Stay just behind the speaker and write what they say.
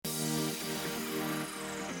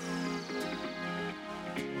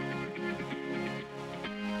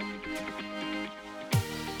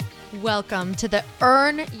Welcome to the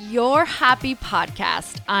Earn Your Happy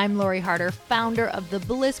podcast. I'm Lori Harder, founder of the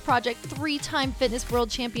Bliss Project, 3-time fitness world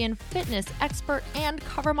champion, fitness expert, and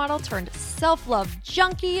cover model turned self-love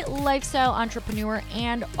junkie, lifestyle entrepreneur,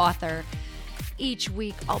 and author. Each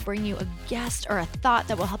week, I'll bring you a guest or a thought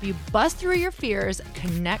that will help you bust through your fears,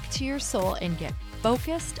 connect to your soul, and get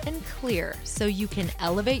focused and clear so you can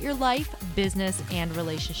elevate your life, business, and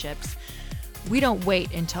relationships. We don't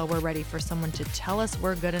wait until we're ready for someone to tell us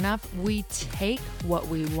we're good enough. We take what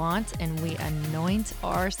we want and we anoint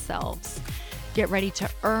ourselves. Get ready to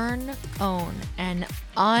earn, own, and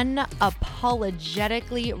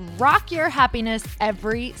unapologetically rock your happiness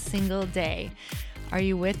every single day. Are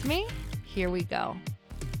you with me? Here we go.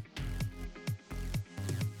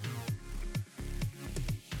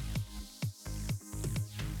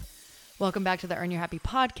 Welcome back to the Earn Your Happy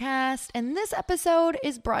podcast. And this episode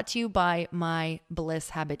is brought to you by my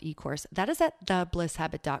Bliss Habit e-course. That is at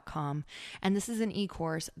thebLissHabit.com. And this is an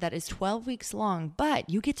e-course that is 12 weeks long, but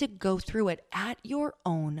you get to go through it at your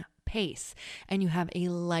own pace. And you have a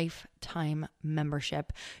lifetime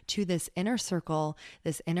membership to this inner circle,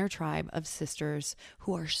 this inner tribe of sisters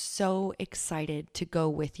who are so excited to go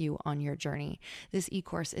with you on your journey. This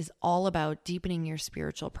e-course is all about deepening your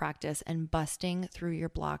spiritual practice and busting through your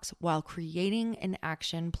blocks while creating an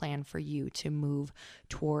action plan for you to move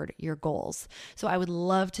toward your goals. So I would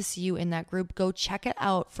love to see you in that group. Go check it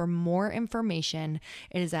out for more information.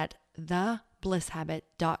 It is at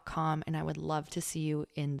thebLissHabit.com, and I would love to see you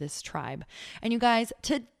in this tribe. And you guys,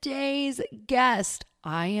 today's guest,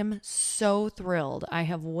 I am so thrilled. I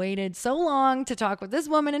have waited so long to talk with this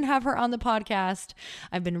woman and have her on the podcast.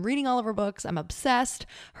 I've been reading all of her books. I'm obsessed.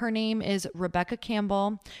 Her name is Rebecca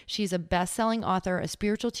Campbell. She's a best-selling author, a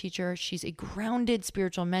spiritual teacher. She's a grounded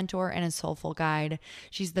spiritual mentor and a soulful guide.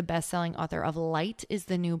 She's the best-selling author of Light is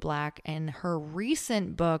the New Black, and her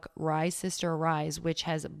recent book, Rise, Sister, Rise, which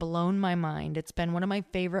has blown my mind. It's been one of my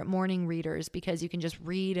favorite morning readers because you can just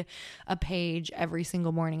read a page every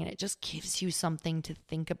single morning and it just gives you something to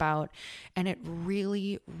think about, and it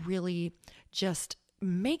really, really just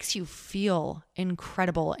makes you feel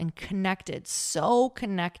incredible and connected, so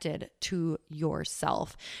connected to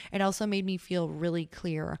yourself. It also made me feel really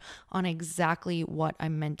clear on exactly what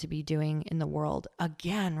I'm meant to be doing in the world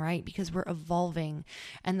again, right? Because we're evolving,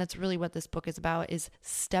 and that's really what this book is about, is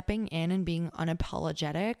stepping in and being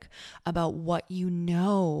unapologetic about what you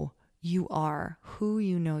know you are, who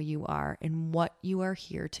you know you are, and what you are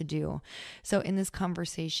here to do. So in this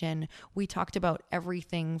conversation, we talked about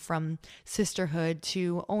everything from sisterhood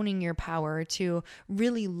to owning your power to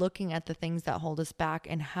really looking at the things that hold us back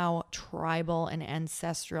and how tribal and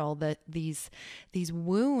ancestral that these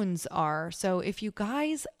wounds are. So if you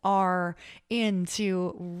guys are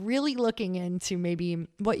into really looking into maybe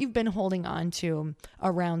what you've been holding on to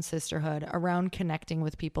around sisterhood, around connecting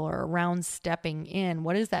with people, or around stepping in,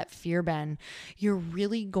 what is that fear been? You're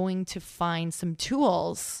really going to find some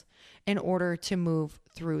tools in order to move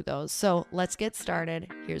through those. So let's get started.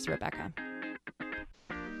 Here's Rebecca.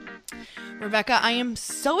 Rebecca, I am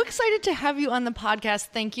so excited to have you on the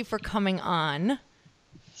podcast. Thank you for coming on.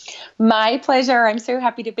 My pleasure. I'm so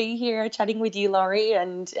happy to be here chatting with you, Lori,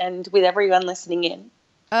 and with everyone listening in.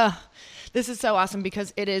 This is so awesome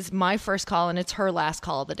because it is my first call and it's her last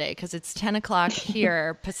call of the day because it's 10 o'clock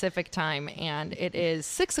here Pacific time and it is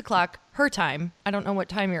 6 o'clock her time. I don't know what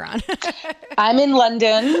time you're on. I'm in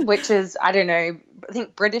London, which is, I don't know, I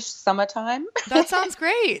think British summertime. That sounds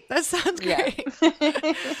great. That sounds great.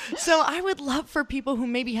 Yeah. So I would love for people who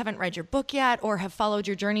maybe haven't read your book yet or have followed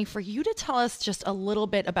your journey for you to tell us just a little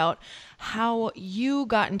bit about how you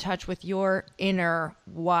got in touch with your inner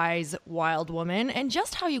wise, wild woman and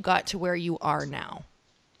just how you got to where you are now.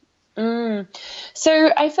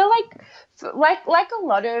 So I feel like a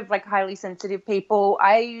lot of highly sensitive people,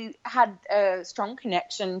 I had a strong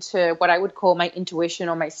connection to what I would call my intuition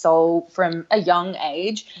or my soul from a young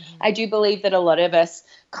age. Mm-hmm. I do believe that a lot of us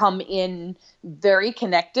come in very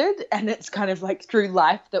connected, and it's kind of like through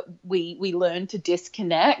life that we learn to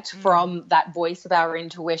disconnect from that voice of our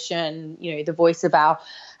intuition, you know, the voice of our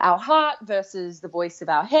heart versus the voice of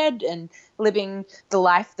our head, and living the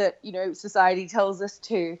life that, you know, society tells us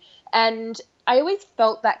to. And I always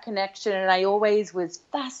felt that connection, and I always was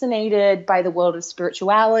fascinated by the world of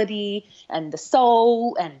spirituality and the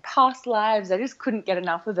soul and past lives. I just couldn't get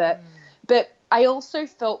enough of it. But I also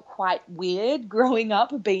felt quite weird growing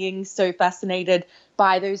up being so fascinated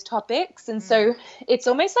by those topics. And so it's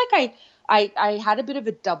almost like I had a bit of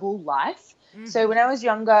a double life. So when I was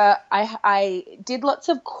younger, I did lots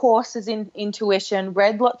of courses in intuition,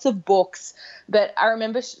 read lots of books, but I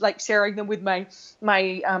remember like sharing them with my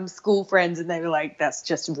school friends, and they were like, "That's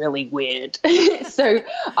just really weird." So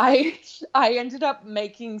I ended up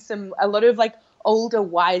making a lot of like older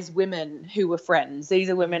wise women who were friends. These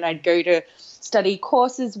are women I'd go to study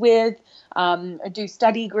courses with, do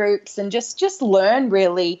study groups, and just learn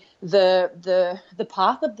really the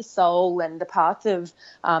path of the soul and the path of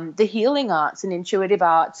the healing arts and intuitive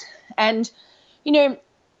arts. And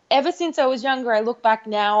ever since I was younger, I look back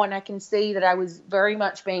now and I can see that I was very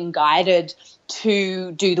much being guided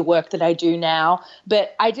to do the work that I do now.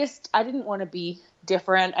 But I didn't want to be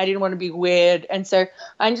different. I didn't want to be weird. And so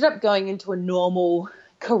I ended up going into a normal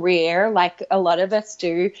career like a lot of us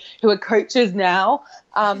do who are coaches now.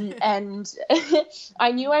 And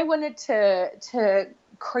I knew I wanted to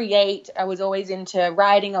create. I was always into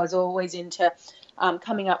writing. I was always into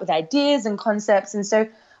coming up with ideas and concepts. And so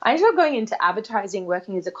I ended up going into advertising,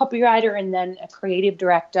 working as a copywriter and then a creative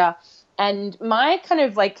director. And my kind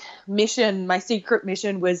of like mission, my secret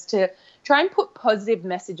mission, was to try and put positive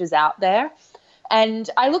messages out there. And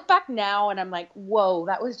I look back now and I'm like, whoa,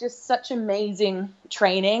 that was just such amazing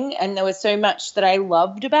training. And there was so much that I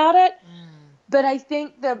loved about it. But I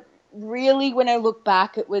think that really when I look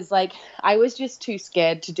back, it was like I was just too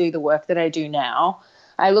scared to do the work that I do now.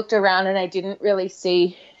 I looked around and I didn't really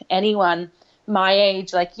see anyone my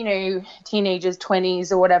age, like, teenagers,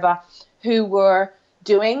 20s or whatever, who were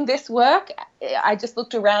doing this work. I just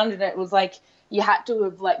looked around and it was like you had to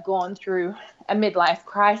have like gone through a midlife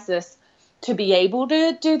crisis to be able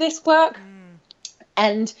to do this work.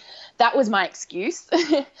 And that was my excuse.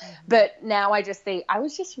 But now I just think I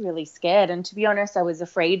was just really scared. And to be honest, I was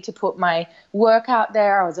afraid to put my work out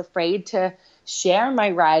there. I was afraid to share my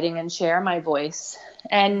writing and share my voice.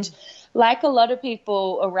 And like a lot of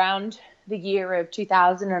people around the year of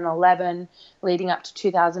 2011 leading up to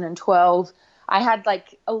 2012, I had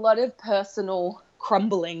like a lot of personal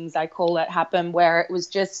crumblings, I call it, happen, where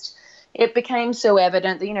it became so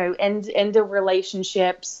evident that, end of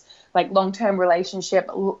relationships, like long-term relationship,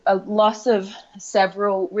 a loss of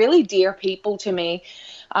several really dear people to me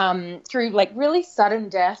through like really sudden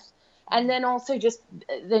death. And then also just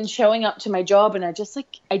then showing up to my job and I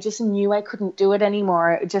just knew I couldn't do it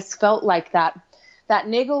anymore. It just felt like that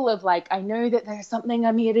niggle of like, I know that there's something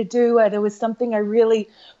I'm here to do, or there was something I really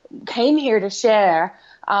came here to share.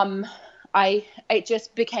 It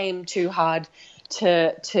just became too hard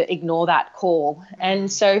to ignore that call.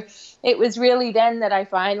 And so it was really then that I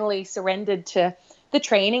finally surrendered to the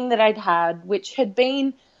training that I'd had, which had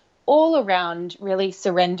been all around really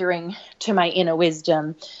surrendering to my inner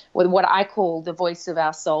wisdom, with what I call the voice of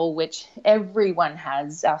our soul, which everyone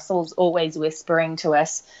has. Our soul's always whispering to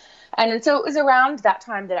us. And so it was around that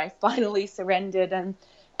time that I finally surrendered.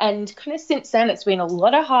 And kind of since then, it's been a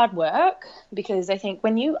lot of hard work, because I think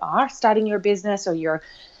when you are starting your business or you're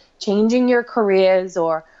changing your careers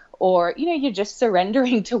or you're just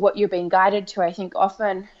surrendering to what you're being guided to, I think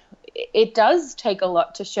often it does take a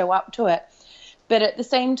lot to show up to it. But at the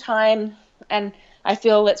same time, and I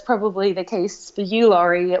feel that's probably the case for you,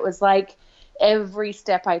 Laurie, it was like every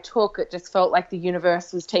step I took, it just felt like the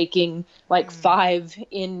universe was taking like 5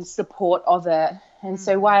 in support of it. And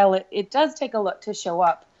so while it does take a lot to show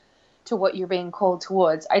up to what you're being called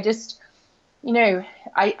towards, I just,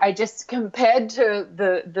 I just compared to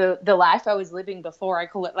the life I was living before, I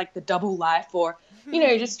call it like the double life, or,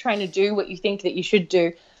 just trying to do what you think that you should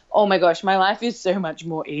do. Oh my gosh, my life is so much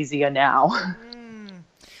more easier now.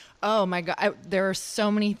 Oh my God. There are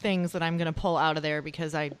so many things that I'm going to pull out of there,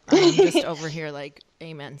 because I'm just over here like,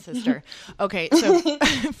 amen, sister. Okay. So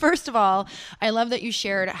first of all, I love that you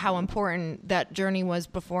shared how important that journey was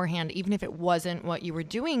beforehand, even if it wasn't what you were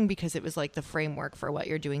doing, because it was like the framework for what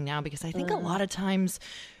you're doing now. Because I think a lot of times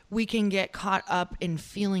we can get caught up in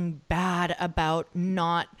feeling bad about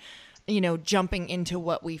not jumping into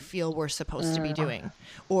what we feel we're supposed to be doing,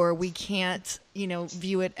 or we can't,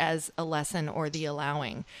 view it as a lesson or the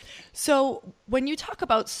allowing. So when you talk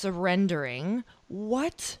about surrendering,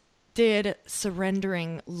 what did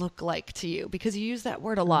surrendering look like to you? Because you use that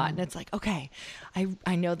word a lot, and it's like, okay,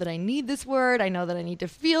 I know that I need this word. I know that I need to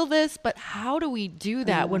feel this, but how do we do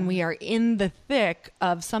that when we are in the thick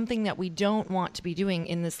of something that we don't want to be doing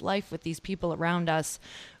in this life with these people around us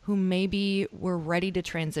who maybe we're ready to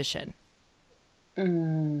transition?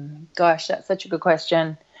 Gosh, that's such a good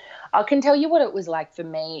question. I can tell you what it was like for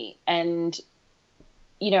me. And,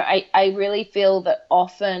 I really feel that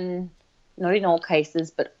often, not in all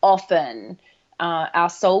cases, but often our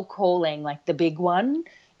soul calling, like the big one,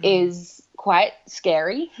 is quite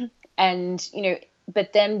scary. And,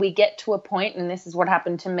 But then we get to a point, and this is what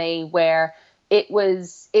happened to me, where it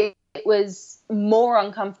was more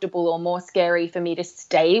uncomfortable or more scary for me to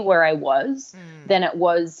stay where I was than it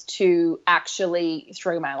was to actually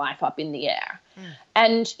throw my life up in the air.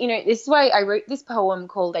 And, you know, this is why I wrote this poem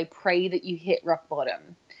called I Pray That You Hit Rock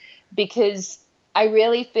Bottom, because I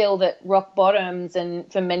really feel that rock bottoms,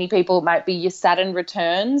 and for many people it might be your Saturn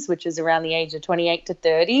returns, which is around the age of 28 to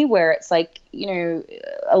 30, where it's like, you know,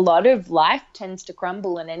 a lot of life tends to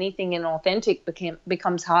crumble and anything inauthentic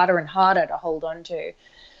becomes harder and harder to hold on to.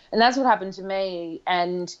 And that's what happened to me.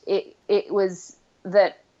 And it was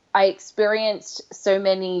that I experienced so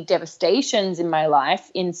many devastations in my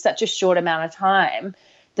life in such a short amount of time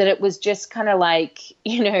that it was just kind of like,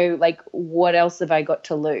 you know, like, what else have I got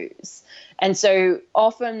to lose? And so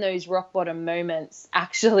often those rock bottom moments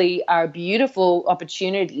actually are beautiful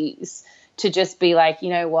opportunities to just be like, you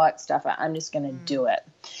know what, Stuffer, I'm just going to do it.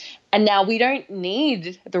 And now we don't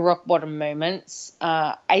need the rock bottom moments.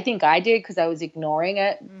 I think I did because I was ignoring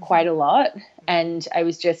it quite a lot. And I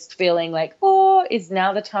was just feeling like, oh, is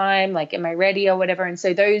now the time? Like, am I ready or whatever? And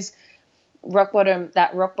so that rock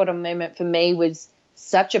bottom moment for me was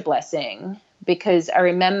such a blessing, because I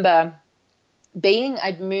remember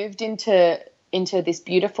I'd moved into this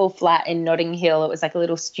beautiful flat in Notting Hill. It was like a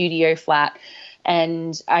little studio flat.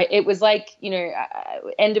 And it was like, you know,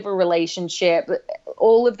 end of a relationship,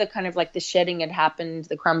 all of the kind of like the shedding had happened,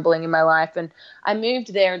 the crumbling in my life. And I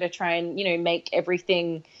moved there to try and, you know, make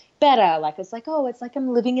everything better. Like, it's like, oh, it's like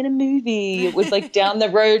I'm living in a movie. It was like down the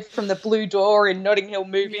road from the Blue Door in Notting Hill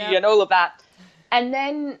movie and all of that. And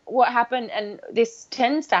then what happened, and this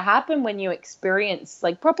tends to happen when you experience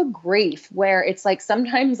like proper grief, where it's like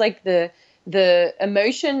sometimes like the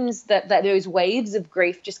emotions that those waves of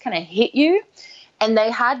grief just kind of hit you. And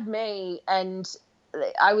they had me, and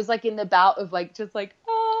I was like in the bout of like, just like,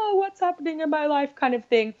 oh, what's happening in my life kind of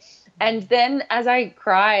thing. And then as I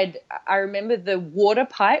cried, I remember the water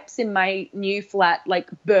pipes in my new flat like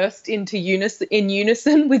burst into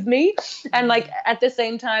unison with me. And like at the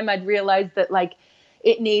same time, I'd realized that like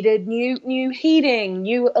it needed new heating,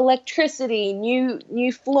 new electricity,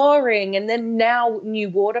 new flooring, and then now new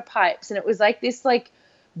water pipes. And it was like this like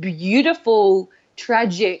beautiful,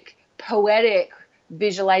 tragic, poetic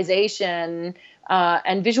visualization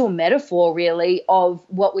and visual metaphor really of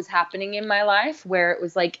what was happening in my life, where it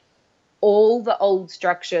was like all the old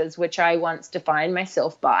structures which I once defined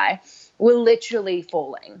myself by were literally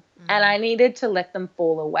falling, and I needed to let them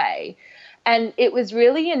fall away. And it was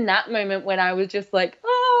really in that moment when I was just like,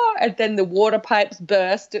 oh, and then the water pipes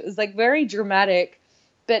burst. It was like very dramatic.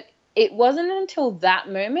 But it wasn't until that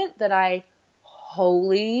moment that I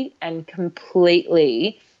wholly and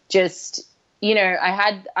completely just, you know,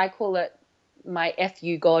 I call it my F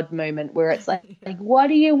you God moment, where it's like, what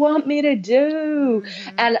do you want me to do?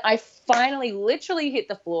 And I finally literally hit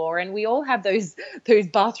the floor, and we all have those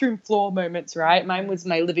bathroom floor moments, right? Mine was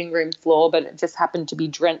my living room floor, but it just happened to be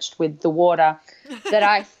drenched with the water. That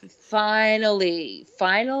I finally,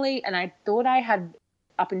 and I thought I had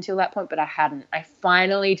up until that point, but I hadn't. I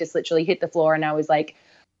finally just literally hit the floor, and I was like,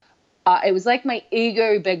 it was like my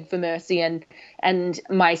ego begged for mercy, and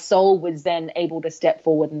my soul was then able to step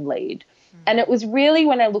forward and lead. And it was really,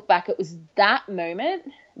 when I look back, it was that moment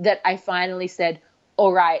that I finally said,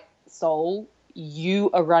 all right, soul, you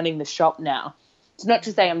are running the shop now. It's not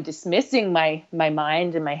to say I'm dismissing my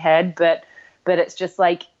mind and my head, but it's just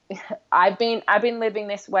like, I've been living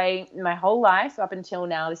this way my whole life up until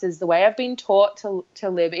now. This is the way I've been taught to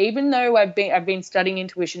live, even though I've been studying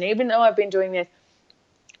intuition, even though I've been doing this.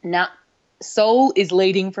 Now, soul is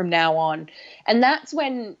leading from now on. And that's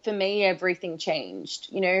when, for me, everything changed.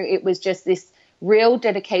 You know, it was just this real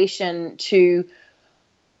dedication to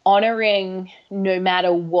honoring, no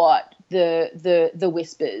matter what, the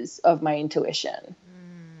whispers of my intuition.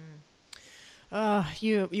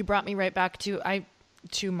 You brought me right back to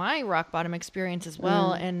my rock bottom experience as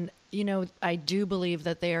well. And you know, I do believe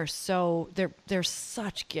that they're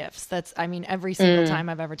such gifts. Every single time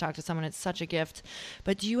I've ever talked to someone, it's such a gift.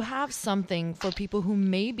 But do you have something for people who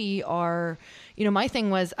maybe are, you know, my thing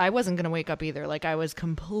was I wasn't going to wake up either. Like, I was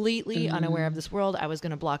completely unaware of this world. I was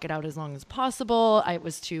going to block it out as long as possible. It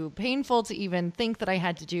was too painful to even think that I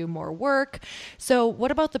had to do more work. So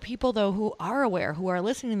what about the people though, who are aware, who are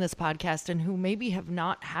listening to this podcast and who maybe have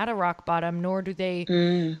not had a rock bottom, nor do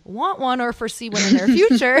they want one or foresee one in their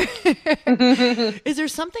future? Is there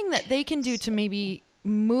something that they can do to maybe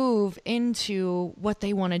move into what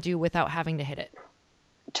they want to do without having to hit it?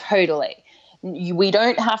 Totally. We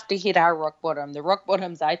don't have to hit our rock bottom. The rock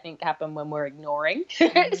bottoms, I think, happen when we're ignoring.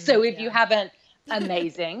 So if you haven't,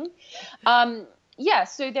 amazing. Yeah,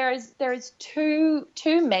 so there is two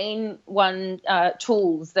main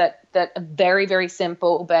tools that are very, very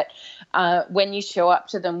simple, but when you show up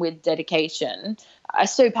to them with dedication, are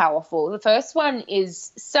so powerful. The first one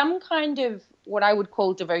is some kind of what I would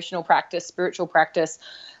call devotional practice, spiritual practice,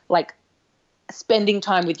 like spending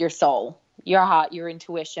time with your soul, your heart, your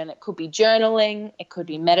intuition. It could be journaling, it could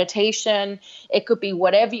be meditation, it could be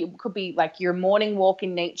whatever. It could be like your morning walk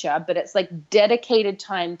in nature, but it's like dedicated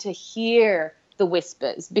time to hear the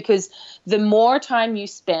whispers, because the more time you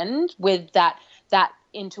spend with that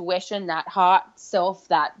intuition, that heart self,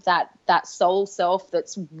 that soul self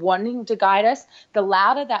that's wanting to guide us, the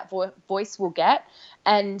louder that voice will get.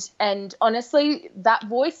 And honestly, that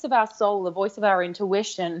voice of our soul, the voice of our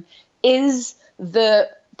intuition, is the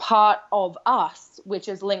part of us which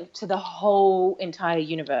is linked to the whole entire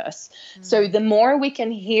universe. So the more we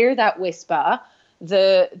can hear that whisper,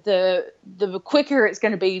 the quicker it's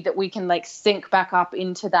going to be that we can like sync back up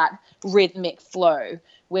into that rhythmic flow,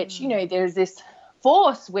 which, there's this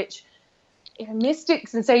force which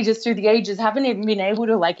mystics and sages through the ages haven't even been able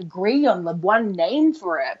to like agree on the one name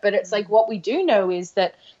for it. But it's like, what we do know is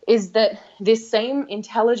that this same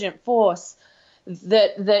intelligent force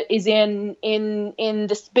that is in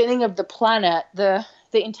the spinning of the planet, the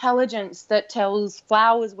intelligence that tells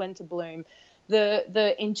flowers when to bloom,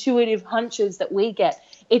 the intuitive hunches that we get,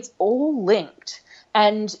 it's all linked.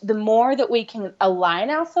 And the more that we can align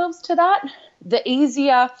ourselves to that, the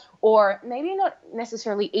easier, or maybe not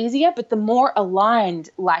necessarily easier, but the more aligned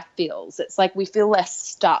life feels. It's like we feel less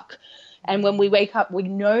stuck. And when we wake up, we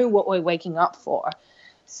know what we're waking up for.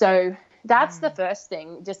 So that's the first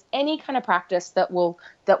thing, just any kind of practice that will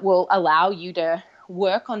allow you to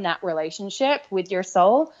work on that relationship with your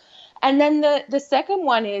soul. And then the second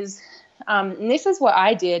one is, and this is what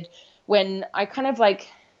I did when I kind of like,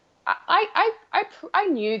 I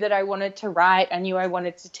knew that I wanted to write. I knew I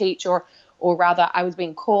wanted to teach, or rather I was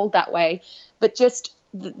being called that way. But just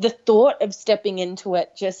the thought of stepping into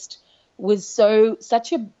it just was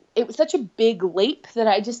such a big leap that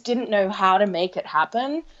I just didn't know how to make it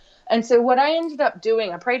happen. And so what I ended up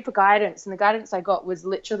doing, I prayed for guidance, and the guidance I got was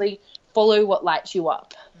literally follow what lights you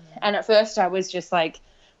up. And at first I was just like,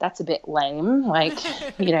 that's a bit lame, like,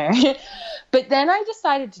 but then I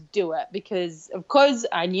decided to do it because, of course,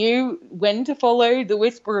 I knew when to follow the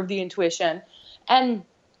whisper of the intuition. And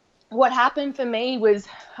what happened for me was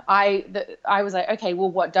I was like, okay, well,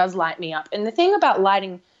 what does light me up? And the thing about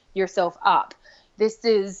lighting yourself up, this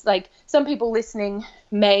is like, some people listening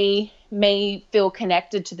may feel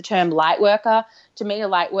connected to the term light worker. To me, a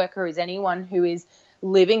light worker is anyone who is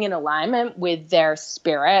living in alignment with their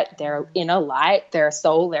spirit, their inner light, their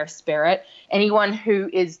soul, their spirit. Anyone who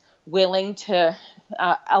is willing to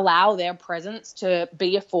allow their presence to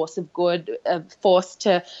be a force of good, a force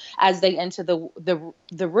to, as they enter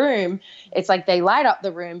the room, it's like they light up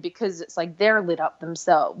the room because it's like they're lit up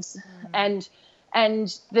themselves. And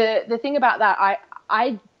the thing about that,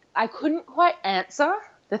 I couldn't quite answer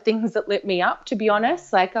the things that lit me up, to be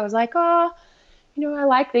honest. Like I was like, I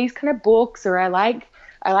like these kind of books, or I like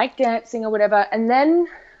dancing or whatever. And then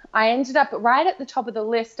I ended up right at the top of the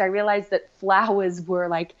list. I realized that flowers were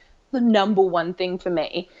like the number one thing for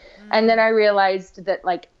me. And then I realized that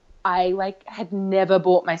like I had never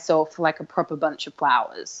bought myself like a proper bunch of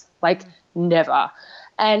flowers, like never.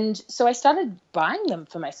 And so I started buying them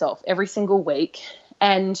for myself every single week.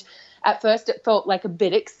 And at first it felt like a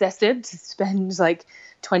bit excessive to spend like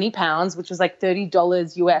 £20, which was like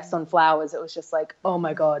 $30 US on flowers. It was just like, oh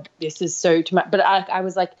my God, this is so too much. But I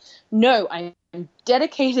was like, no, I'm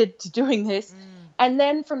dedicated to doing this. And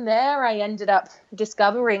then from there, I ended up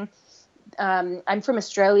discovering, I'm from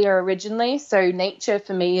Australia originally, so nature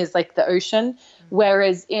for me is like the ocean,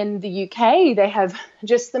 whereas in the UK, they have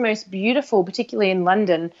just the most beautiful, particularly in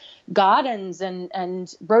London, gardens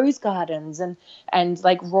and rose gardens and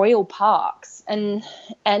like royal parks. And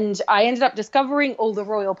I ended up discovering all the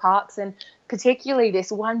royal parks, and particularly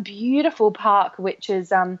this one beautiful park, which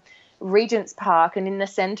is Regent's Park, and in the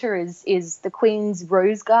center is the Queen's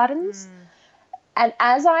Rose Gardens. And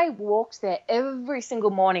as I walked there every single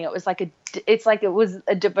morning, it was like it was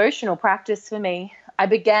a devotional practice for me. I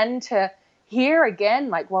began to hear again,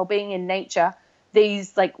 like while being in nature,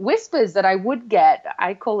 these like whispers that I would get.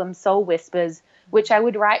 I call them soul whispers, which I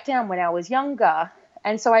would write down when I was younger.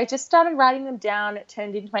 And so I just started writing them down. It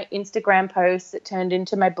turned into my Instagram posts. It turned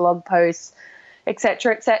into my blog posts, et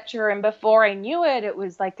cetera, et cetera. And before I knew it, it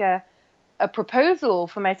was like a proposal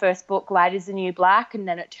for my first book, Light is the New Black. And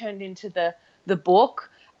then it turned into the book,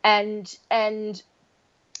 and then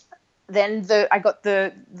I got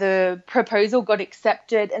the proposal got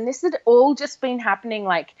accepted, and this had all just been happening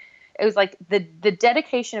like it was like the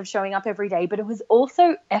dedication of showing up every day, but it was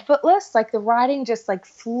also effortless. Like the writing just like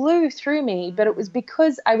flew through me, but it was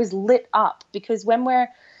because I was lit up. Because when we're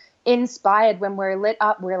inspired, when we're lit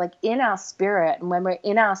up, we're like in our spirit, and when we're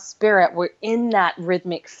in our spirit, we're in that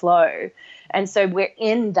rhythmic flow, and so we're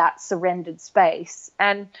in that surrendered space.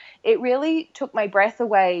 And it really took my breath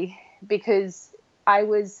away, because I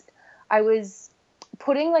was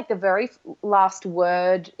putting like the very last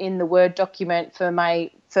word in the Word document for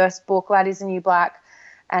my first book, Light is the New Black,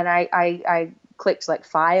 and I clicked like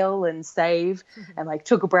file and save, and like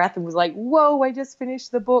took a breath and was like, whoa, I just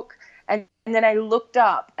finished the book. And then I looked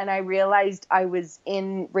up and I realized I was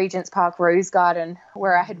in Regent's Park Rose Garden,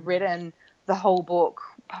 where I had written the whole book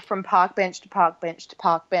from park bench to park bench to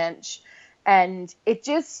park bench. And it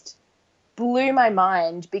just blew my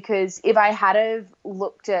mind, because if I had have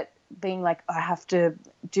looked at being like, I have to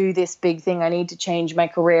do this big thing, I need to change my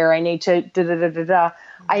career, I need to da-da-da-da-da,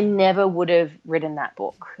 I never would have written that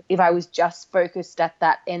book if I was just focused at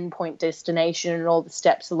that endpoint destination and all the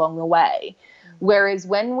steps along the way. Whereas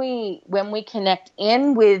when we connect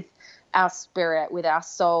in with our spirit, with our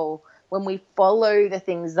soul, when we follow the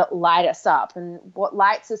things that light us up, and what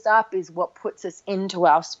lights us up is what puts us into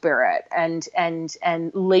our spirit and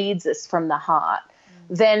leads us from the heart,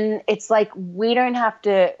 then it's like we don't have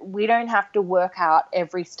to work out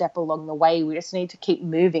every step along the way. We just need to keep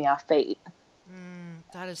moving our feet.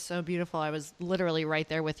 That is so beautiful. I was literally right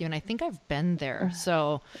there with you, and I think I've been there.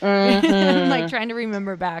 So I'm like trying to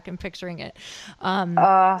remember back and picturing it.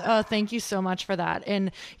 Thank you so much for that.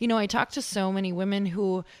 And, you know, I talk to so many women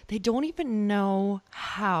who they don't even know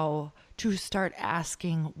how to start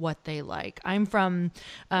asking what they like. I'm from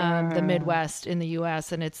the Midwest in the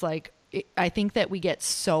US, and it's like, I think that we get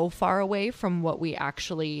so far away from what we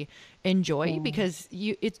actually enjoy, because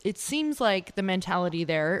it seems like the mentality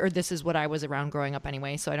there, or this is what I was around growing up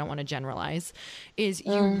anyway, so I don't want to generalize, is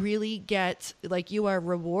you really get, like, you are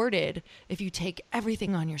rewarded if you take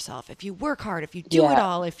everything on yourself, if you work hard, if you do it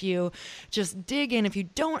all, if you just dig in, if you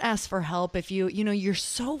don't ask for help, if you know, you're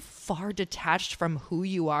so far detached from who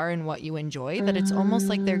you are and what you enjoy that it's almost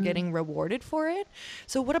like they're getting rewarded for it.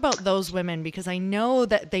 So what about those women? Because I know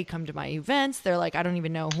that they come to my events, they're like, I don't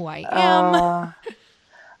even know who I am.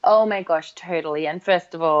 Oh my gosh, totally. And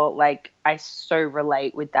first of all, like, I so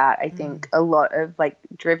relate with that. I think a lot of like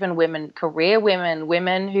driven women, career women,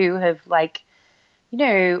 women who have like, you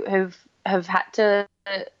know, have had to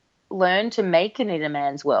learn to make it in a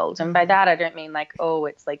man's world. And by that, I don't mean like, oh,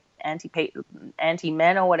 it's like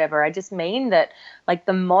anti-men or whatever. I just mean that like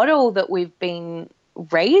the model that we've been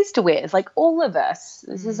raised with, like all of us,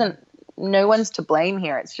 this isn't, no one's to blame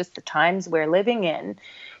here. It's just the times we're living in,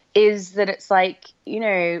 is that it's like, you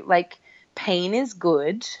know, like pain is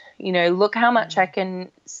good. You know, look how much I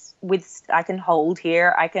can hold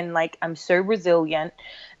here. I can, like, I'm so resilient.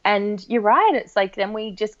 And you're right. It's like, then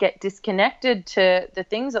we just get disconnected to the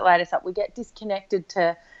things that light us up. We get disconnected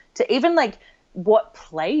to even like what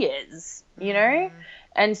play is, you know?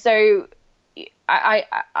 And so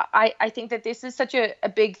I think that this is such a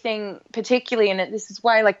big thing, particularly, and this is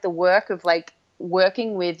why like the work of like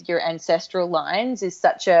working with your ancestral lines is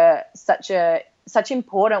such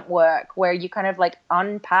important work, where you kind of like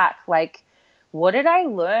unpack, like, what did I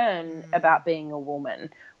learn about being a woman?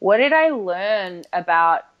 What did I learn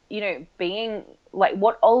about, you know, being like,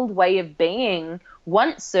 what old way of being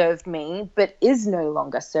once served me but is no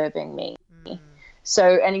longer serving me?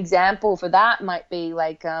 So an example for that might be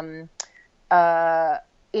like, in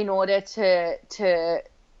order to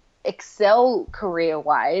excel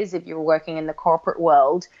career-wise, if you're working in the corporate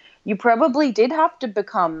world, you probably did have to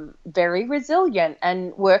become very resilient,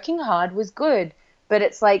 and working hard was good. But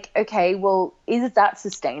it's like, okay, well, is that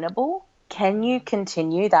sustainable? Can you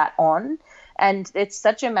continue that on? And it's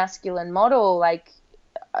such a masculine model, like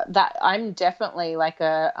that. I'm definitely like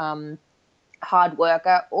a hard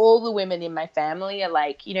worker. All the women in my family are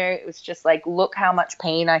like, you know, it was just like, look how much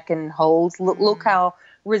pain I can hold. Look how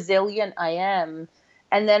resilient I am.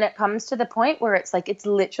 And then it comes to the point where it's like, it's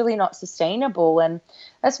literally not sustainable. And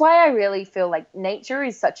that's why I really feel like nature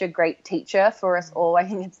is such a great teacher for us all. I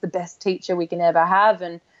think it's the best teacher we can ever have.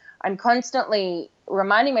 And I'm constantly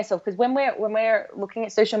reminding myself, because when we're looking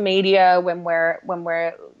at social media, when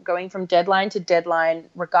we're going from deadline to deadline,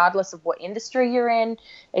 regardless of what industry you're in,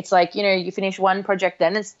 it's like, you know, you finish one project,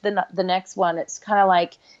 then it's the next one. It's kind of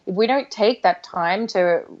like, if we don't take that time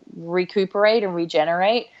to recuperate and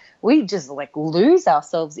regenerate, we just like lose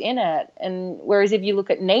ourselves in it. And whereas if you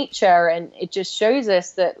look at nature, and it just shows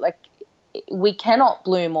us that like we cannot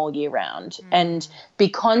bloom all year round and be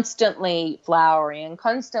constantly flowering and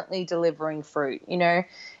constantly delivering fruit. You know,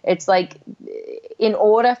 it's like in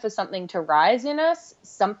order for something to rise in us,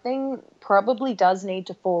 something probably does need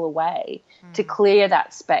to fall away to clear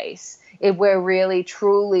that space if we're really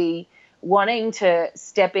truly wanting to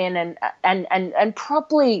step in and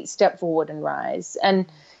properly step forward and rise. And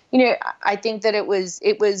you know, I think that it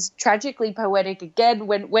was tragically poetic again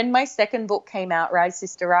when my second book came out, Rise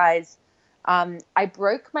Sister Rise. I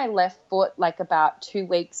broke my left foot like about 2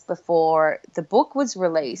 weeks before the book was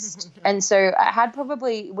released. And so I had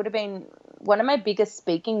would have been one of my biggest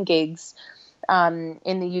speaking gigs in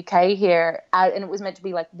the UK here. And it was meant to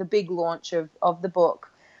be like the big launch of the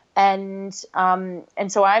book. And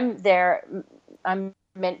so I'm there, I'm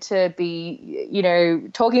meant to be, you know,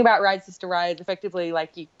 talking about Rise Sister Rise, effectively,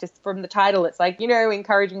 like you just from the title, it's like, you know,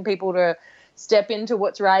 encouraging people to step into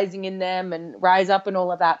what's rising in them and rise up and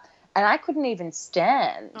all of that. And I couldn't even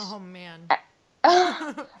stand. Oh, man.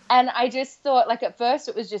 And I just thought, like, at first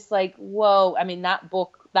it was just like, whoa. I mean, that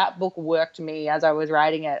book worked me as I was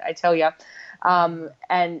writing it, I tell you,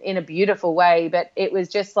 and in a beautiful way. But it was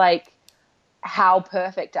just like, how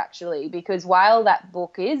perfect, actually, because while that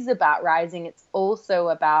book is about rising, it's also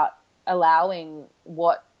about allowing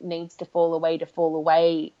what needs to fall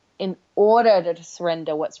away in order to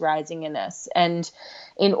surrender what's rising in us, and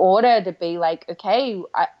in order to be like, okay,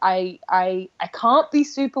 I can't be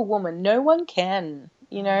Superwoman, no one can,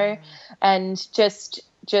 you know, and just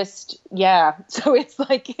yeah. So it's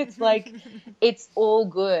like it's all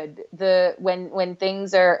good. When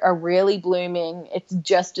things are really blooming, it's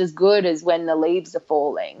just as good as when the leaves are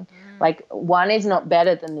falling. Like, one is not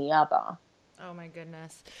better than the other. Oh my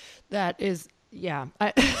goodness. That is, yeah.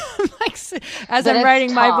 As I'm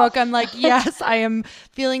writing my book, I'm like, yes, I am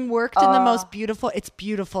feeling worked in the most beautiful. It's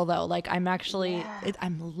beautiful though. Like, I'm actually,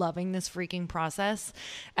 I'm loving this freaking process.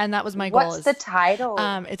 And that was my goal. What's the title?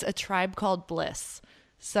 It's A Tribe Called Bliss.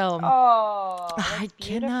 So I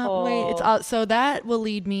cannot wait. It's so that will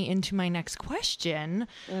lead me into my next question.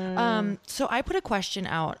 So I put a question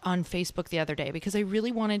out on Facebook the other day because I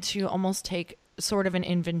really wanted to almost take sort of an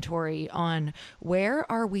inventory on where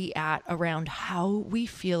are we at around how we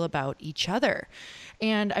feel about each other.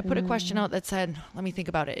 And I put a question out that said, let me think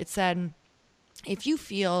about it. It said, if you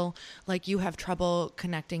feel like you have trouble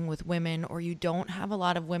connecting with women, or you don't have a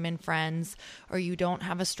lot of women friends, or you don't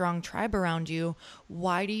have a strong tribe around you,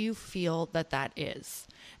 why do you feel that is?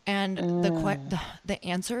 And the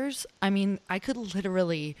answers, I mean, I could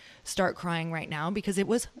literally start crying right now because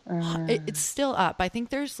it's still up. I think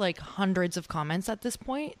there's like hundreds of comments at this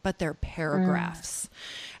point, but they're paragraphs.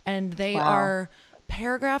 And they are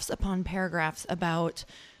paragraphs upon paragraphs about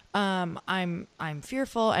I'm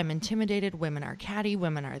fearful, I'm intimidated, women are catty,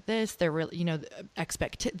 women are this, they're really, you know,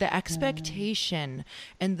 the expectation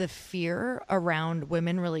and the fear around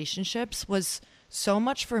women relationships was so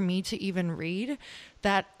much for me to even read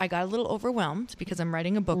that I got a little overwhelmed because I'm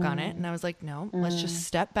writing a book on it. And I was like, no, let's just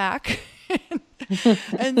step back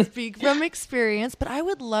and speak from experience. But I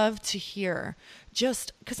would love to hear,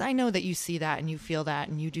 just because I know that you see that and you feel that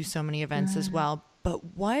and you do so many events as well. But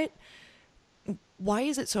why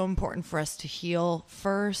is it so important for us to heal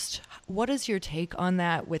first? What is your take on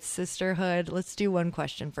that with sisterhood? Let's do one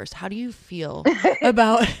question first. How do you feel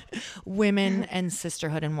about women and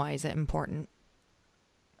sisterhood, and why is it important?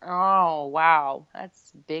 Oh, wow.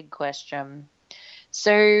 That's a big question.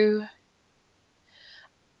 So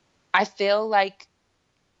I feel like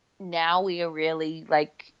now we are really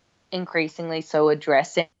like increasingly so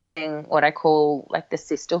addressing what I call like the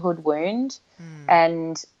sisterhood wound.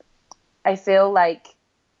 And I feel like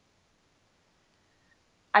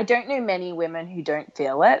I don't know many women who don't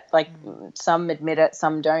feel it. Like some admit it,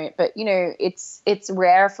 some don't. But, you know, it's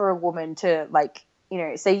rare for a woman to like, you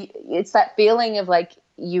know, say it's that feeling of like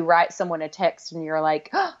you write someone a text and you're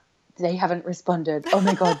like, oh, they haven't responded. Oh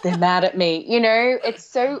my God, they're mad at me. You know, it's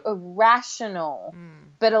so irrational.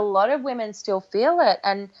 But a lot of women still feel it.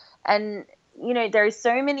 And you know, there are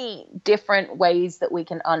so many different ways that we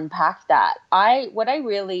can unpack that.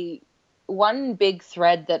 One big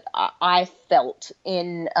thread that I felt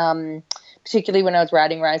in, particularly when I was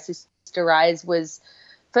writing Rise Sister Rise, was,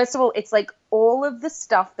 first of all, it's like all of the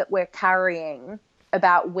stuff that we're carrying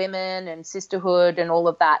about women and sisterhood and all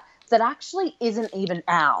of that actually isn't even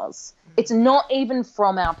ours. It's not even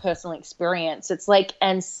from our personal experience. It's like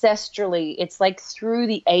ancestrally, it's like through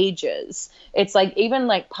the ages. It's like even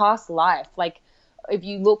like past life. Like if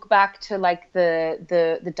you look back to like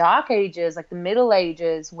the dark ages, like the Middle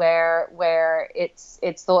Ages, where it's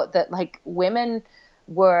thought that like women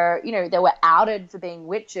were, you know, they were outed for being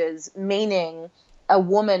witches, meaning a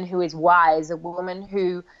woman who is wise, a woman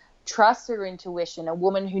who trusts her intuition, a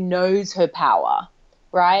woman who knows her power,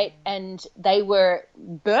 right? And they were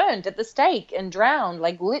burned at the stake and drowned,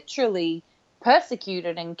 like literally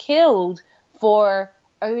persecuted and killed for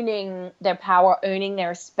owning their power, owning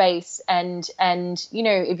their space. And you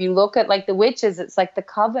know, if you look at like the witches, it's like the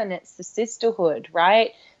coven, it's the sisterhood,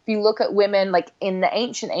 right? If you look at women like in the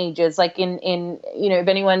ancient ages, like in you know, if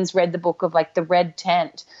anyone's read the book of like the Red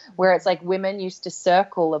Tent, where it's like women used to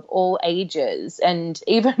circle of all ages, and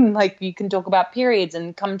even like you can talk about periods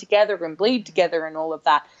and come together and bleed together and all of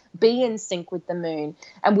that, be in sync with the moon.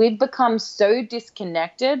 And we've become so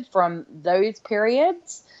disconnected from those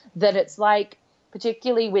periods that it's like,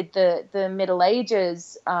 particularly with the Middle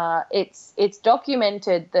Ages, it's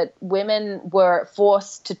documented that women were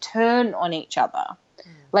forced to turn on each other,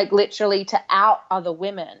 like literally to out other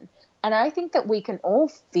women. And I think that we can all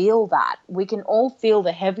feel that. We can all feel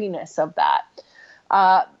the heaviness of that.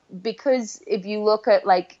 Because if you look at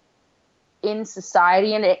like in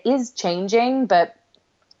society, and it is changing, but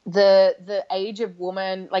the age of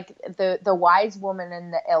woman, like the wise woman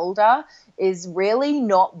and the elder, is really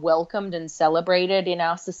not welcomed and celebrated in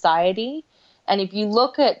our society. And if you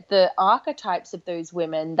look at the archetypes of those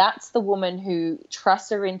women, that's the woman who trusts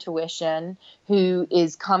her intuition, who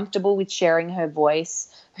is comfortable with sharing her voice,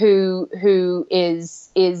 who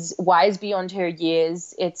is wise beyond her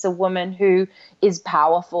years. It's a woman who is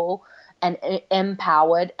powerful and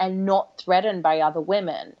empowered and not threatened by other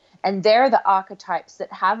women. And they're the archetypes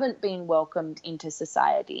that haven't been welcomed into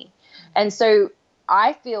society. And so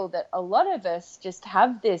I feel that a lot of us just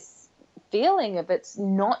have this feeling of it's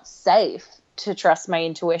not safe to trust my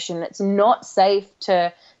intuition. It's not safe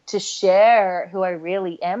to share who I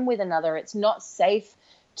really am with another. It's not safe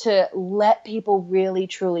to let people really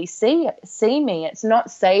truly see me. It's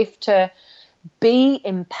not safe to be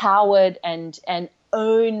empowered and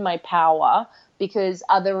own my power, because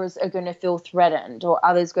others are going to feel threatened or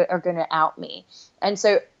others are going to out me. And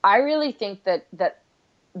so I really think that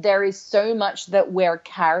there is so much that we're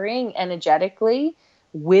carrying energetically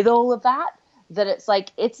with all of that, that it's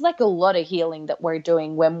like a lot of healing that we're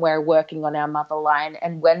doing when we're working on our mother line,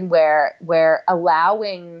 and when we're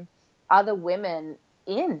allowing other women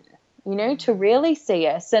in, you know, to really see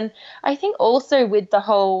us. And I think also with the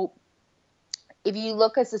whole, if you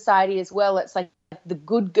look at society as well, it's like the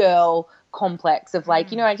good girl complex of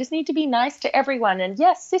like, you know, I just need to be nice to everyone, and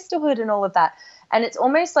yes, sisterhood and all of that. And it's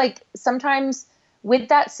almost like sometimes with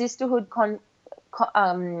that sisterhood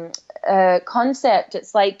concept,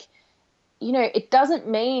 it's like, you know, it doesn't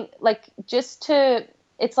mean like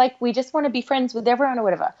it's like we just want to be friends with everyone or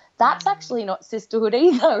whatever. That's actually not sisterhood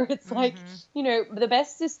either. It's like, you know, the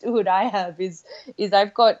best sisterhood I have is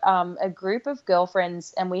I've got a group of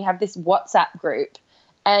girlfriends, and we have this WhatsApp group.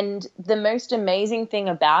 And the most amazing thing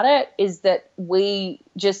about it is that we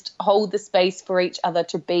just hold the space for each other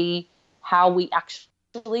to be how we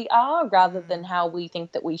actually are, rather than how we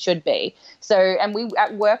think that we should be. So, and we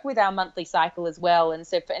work with our monthly cycle as well. And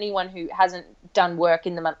so for anyone who hasn't done work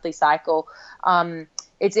in the monthly cycle,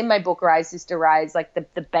 it's in my book, Rise Sister Rise, like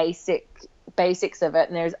the basics of it.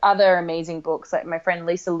 And there's other amazing books, like my friend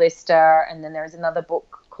Lisa Lister, and then there's another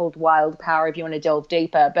book called Wild Power if you want to delve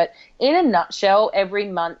deeper. But in a nutshell, every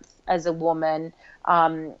month as a woman,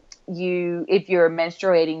 if you're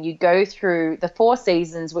menstruating, you go through the 4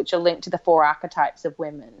 seasons, which are linked to the 4 archetypes of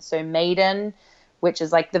women. So maiden, which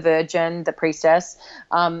is like the virgin, the priestess,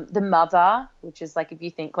 the mother, which is like, if you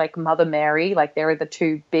think like Mother Mary, like there are the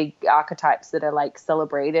 2 big archetypes that are like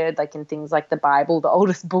celebrated, like in things like the Bible, the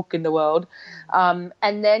oldest book in the world. And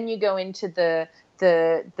then you go into the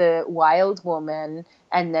wild woman,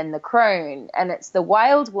 and then the crone. And it's the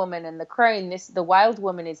wild woman and the crone. The wild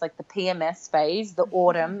woman is like the PMS phase, the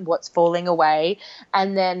autumn, what's falling away.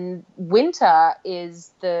 And then winter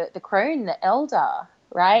is the crone, the elder,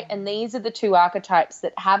 right? And these are the 2 archetypes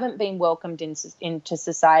that haven't been welcomed into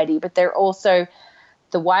society, but they're also,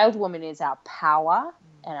 the wild woman is our power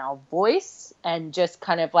and our voice, and just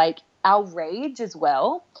kind of like our rage as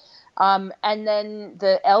well. And then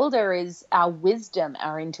the elder is our wisdom,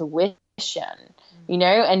 our intuition, you know,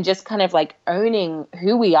 and just kind of like owning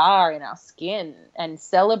who we are in our skin and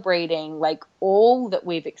celebrating like all that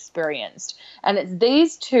we've experienced. And it's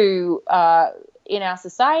these 2 in our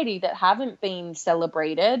society that haven't been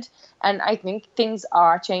celebrated. And I think things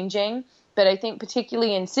are changing, but I think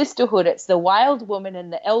particularly in sisterhood, it's the wild woman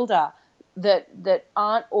and the elder that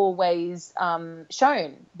aren't always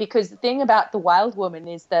shown. Because the thing about the wild woman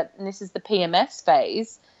is that, and this is the PMS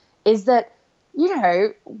phase, is that, you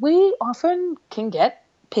know, we often can get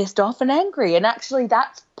pissed off and angry, and actually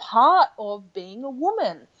that's part of being a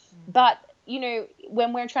woman. But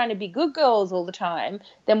when we're trying to be good girls all the time,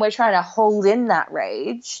 then we're trying to hold in that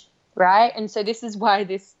rage, right? And so this is why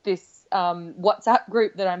this WhatsApp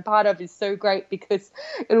group that I'm part of is so great, because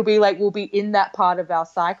it'll be like we'll be in that part of our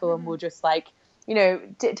cycle and we'll just like,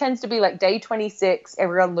 it tends to be like day 26,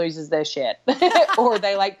 everyone loses their shit or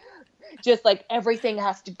they like just like everything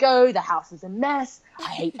has to go. The house is a mess. I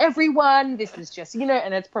hate everyone. This is just,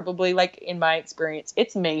 and it's probably like, in my experience,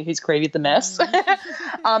 it's me who's created the mess.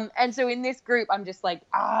 And so in this group, I'm just like,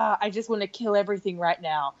 I just want to kill everything right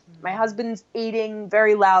now. My husband's eating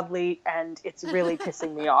very loudly and it's really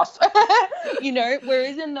pissing me off.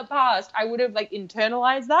 Whereas in the past, I would have like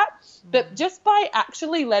internalized that. But just by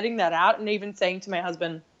actually letting that out and even saying to my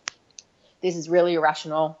husband, this is really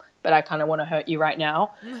irrational, but I kind of want to hurt you right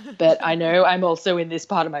now. But I know I'm also in this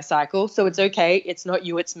part of my cycle, so it's okay. It's not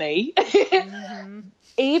you, it's me.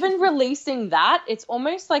 Even releasing that, it's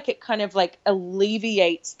almost like it kind of like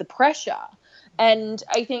alleviates the pressure. And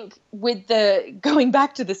I think with going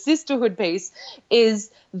back to the sisterhood piece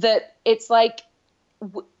is that it's like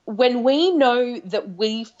when we know that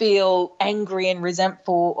we feel angry and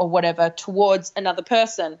resentful or whatever towards another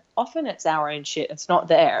person, often it's our own shit, it's not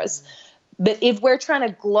theirs. But if we're trying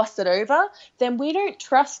to gloss it over, then we don't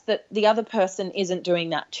trust that the other person isn't doing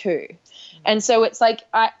that too. And so it's like,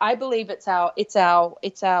 I believe it's our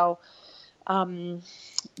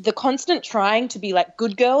the constant trying to be like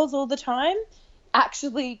good girls all the time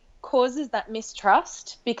actually causes that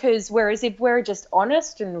mistrust, because whereas if we're just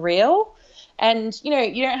honest and real, and, you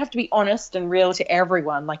don't have to be honest and real to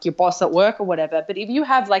everyone, like your boss at work or whatever. But if you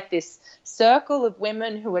have like this circle of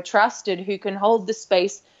women who are trusted, who can hold the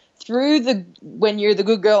space through when you're the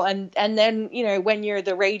good girl and then, when you're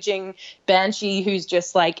the raging banshee who's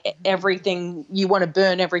just like everything, you want to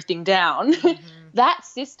burn everything down,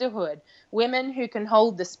 that's sisterhood. Women who can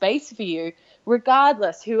hold the space for you,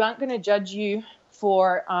 regardless, who aren't going to judge you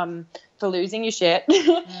for losing your shit.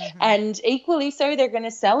 And equally so, they're going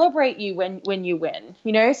to celebrate you when you win,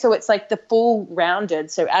 so it's like the full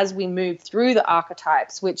rounded. So as we move through the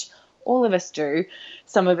archetypes, which all of us do,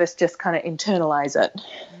 some of us just kind of internalize it.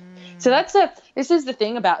 So this is the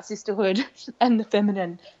thing about sisterhood and the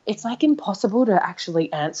feminine. It's like impossible to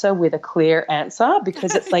actually answer with a clear answer,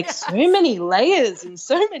 because it's like so many layers and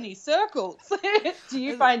so many circles. Do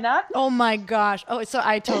you find that? Oh my gosh. Oh, so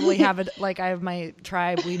I totally have it. Like I have my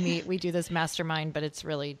tribe. We meet, we do this mastermind, but it's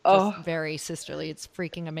really just very sisterly. It's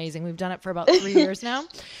freaking amazing. We've done it for about 3 years now.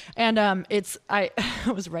 And I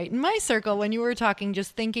was right in my circle when you were talking,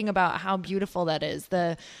 just thinking about how beautiful that is.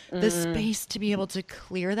 The space to be able to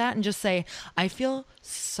clear that and just say, I feel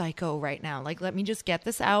psycho right now. Like, let me just get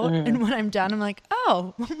this out. And when I'm done, I'm like,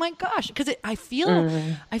 oh my gosh. Because I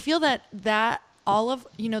feel that all of,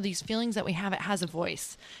 these feelings that we have, it has a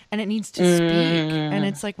voice and it needs to speak. And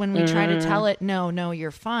it's like when we try to tell it, no, you're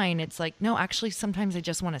fine. It's like, no, actually, sometimes I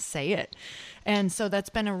just want to say it. And so that's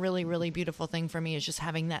been a really, really beautiful thing for me, is just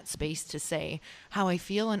having that space to say how I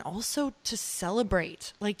feel, and also to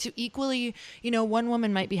celebrate, like to equally, one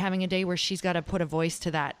woman might be having a day where she's got to put a voice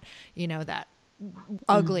to that, that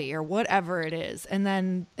ugly or whatever it is. And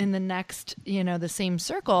then in the next, the same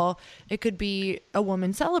circle, it could be a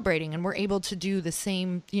woman celebrating, and we're able to do the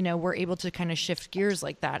same, we're able to kind of shift gears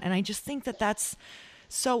like that. And I just think that that's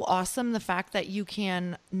so awesome. The fact that you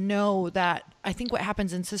can know that, I think what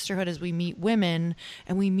happens in sisterhood is we meet women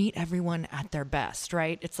and we meet everyone at their best,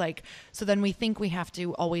 right? It's like, so then we think we have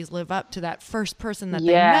to always live up to that first person that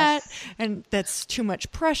they met, and that's too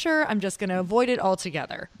much pressure. I'm just going to avoid it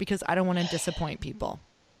altogether because I don't want to disappoint people.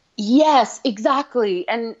 Yes, exactly.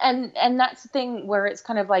 And that's the thing where it's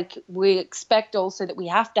kind of like we expect also that we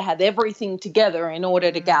have to have everything together in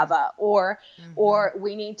order to gather, or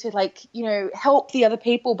we need to help the other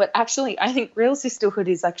people. But actually, I think real sisterhood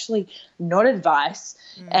is actually not advice.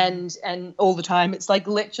 And all the time, it's like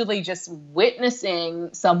literally just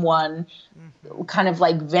witnessing someone kind of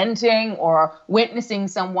like venting, or witnessing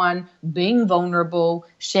someone being vulnerable,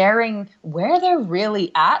 sharing where they're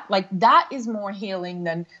really at. Like that is more healing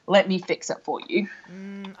than let me fix it for you.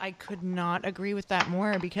 I could not agree with that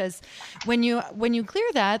more, because when you clear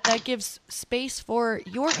that gives space for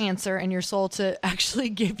your answer and your soul to actually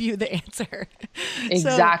give you the answer.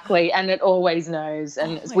 Exactly. So, and it always knows.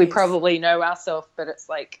 And we probably know ourselves, but it's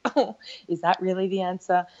like, oh, is that really the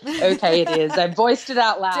answer? Okay, it is. I voiced it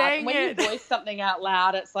out loud. Dang and when it. you voice something out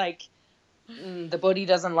loud, it's like, the body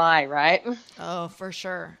doesn't lie, right? Oh, for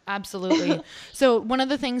sure. Absolutely. So one of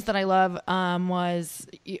the things that I love was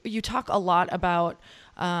you talk a lot about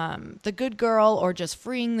the good girl or just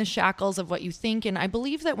freeing the shackles of what you think. And I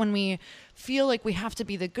believe that when we feel like we have to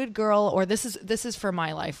be the good girl, or this is for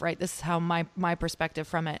my life, right? This is how my perspective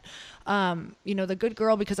from it. The good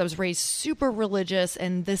girl, because I was raised super religious,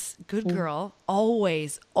 and this good girl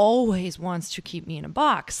always wants to keep me in a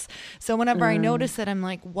box. So whenever I notice it, I'm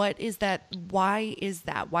like, what is that? Why is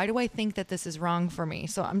that? Why do I think that this is wrong for me?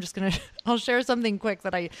 So I'm just I'll share something quick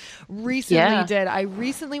that I recently did. I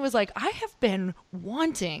recently was like, I have been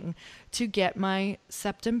wanting to get my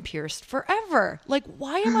septum pierced forever. Like,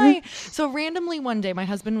 why am I? So randomly one day, my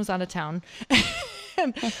husband was out of town.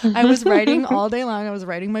 And I was writing all day long. I was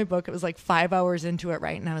writing my book. It was like 5 hours into it,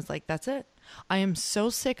 right? And I was like, that's it. I am so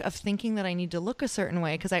sick of thinking that I need to look a certain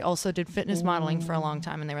way, because I also did fitness modeling for a long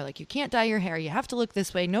time, and they were like, you can't dye your hair. You have to look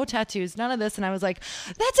this way. No tattoos, none of this. And I was like,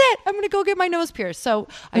 that's it. I'm going to go get my nose pierced. So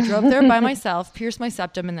I drove there by myself, pierced my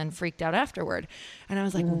septum, and then freaked out afterward. And I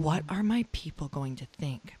was like, what are my people going to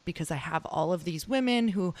think? Because I have all of these women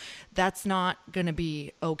who that's not going to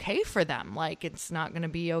be okay for them. Like, it's not going to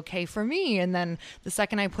be okay for me. And then the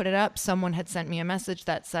second I put it up, someone had sent me a message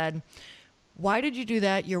that said, why did you do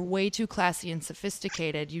that? You're way too classy and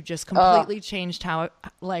sophisticated. You just completely changed how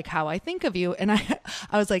I think of you. And I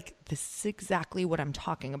was like, this is exactly what I'm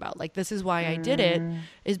talking about. Like, this is why I did it,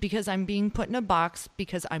 is because I'm being put in a box,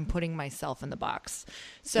 because I'm putting myself in the box.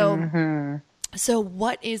 So, so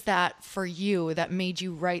what is that for you that made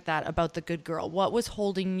you write that about the good girl? What was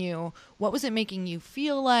holding you? What was it making you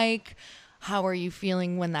feel like? How are you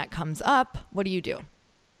feeling when that comes up? What do you do?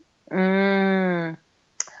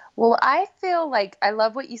 Well, I feel like I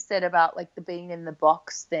love what you said about like the being in the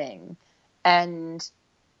box thing. And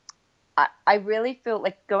I really feel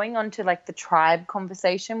like going on to like the tribe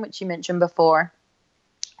conversation, which you mentioned before,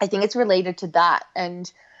 I think it's related to that.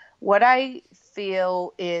 And what I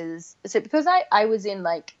feel is, so because I was in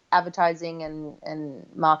like advertising and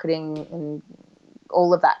marketing and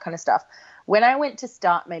all of that kind of stuff, when I went to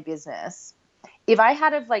start my business, if I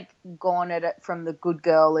had have like gone at it from the good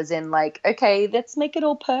girl, as in like, okay, let's make it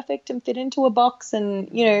all perfect and fit into a box, and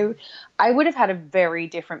I would have had a very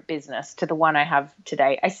different business to the one I have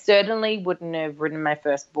today. I certainly wouldn't have written my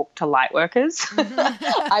first book to light workers.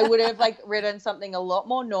 I would have like written something a lot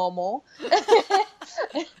more normal.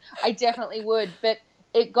 I definitely would, but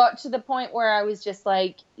it got to the point where I was just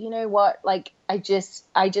like, you know what? Like,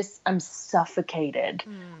 I'm suffocated.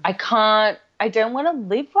 I don't want to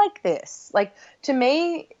live like this. Like, to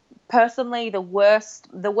me personally, the worst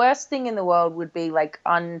thing in the world would be like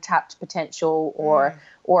untapped potential,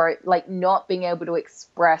 or like not being able to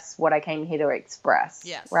express what I came here to express.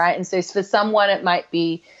 Yes. Right. And so for someone, it might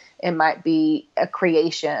be a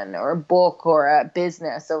creation or a book or a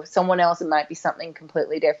business, or someone else, it might be something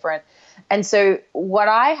completely different. And so what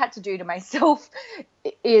I had to do to myself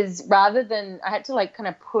is, rather than, I had to like kind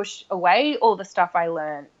of push away all the stuff I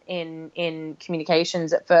learned in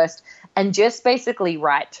communications at first, and just basically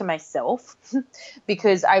write to myself,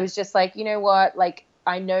 because I was just like, you know what, like,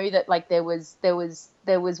 I know that like there was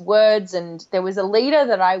words, and there was a leader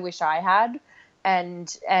that I wish I had,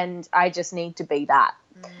 and I just need to be that.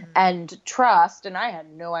 And trust, and I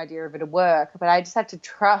had no idea if it would work, but I just had to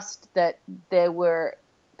trust that there were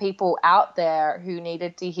people out there who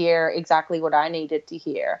needed to hear exactly what I needed to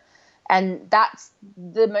hear. And that's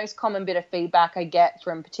the most common bit of feedback I get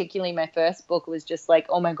from particularly my first book, was just like,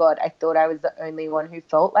 oh my God, I thought I was the only one who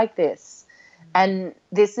felt like this. And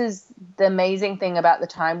this is the amazing thing about the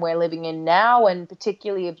time we're living in now, and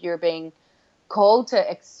particularly if you're being called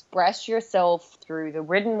to express yourself through the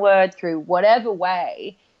written word, through whatever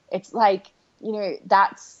way, it's like,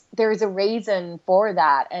 there is a reason for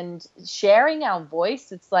that. And sharing our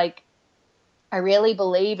voice, it's like, I really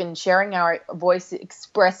believe in sharing our voice,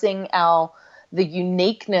 expressing the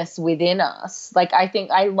uniqueness within us. Like,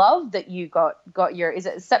 I love that you got your, is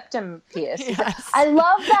it septum pierced? Yes. I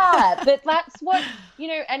love that. But that's what,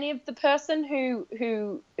 and if the person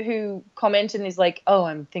who commented is like, oh,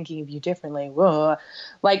 I'm thinking of you differently, whoa,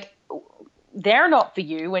 like, they're not for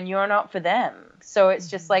you and you're not for them. So it's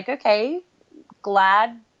just like, okay,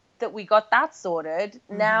 glad that we got that sorted.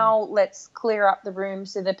 Now let's clear up the room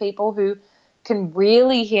so the people who can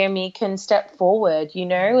really hear me can step forward.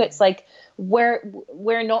 It's like,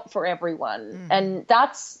 we're not for everyone. And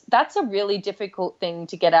that's a really difficult thing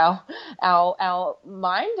to get our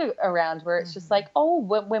mind around, where it's just like, oh,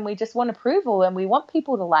 when we just want approval and we want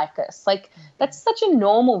people to like us, like, that's such a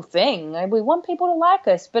normal thing. We want people to like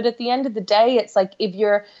us, but at the end of the day, it's like, if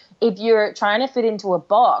you're trying to fit into a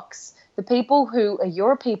box, the people who are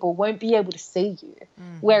your people won't be able to see you.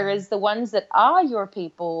 Whereas the ones that are your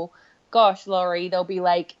people, gosh, Laurie, they'll be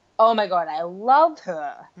like, oh my God, I love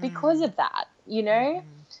her because of that, you know?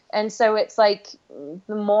 And so it's like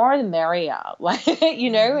the more the merrier. Like, you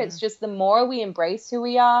know, it's just the more we embrace who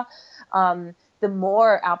we are, the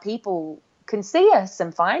more our people can see us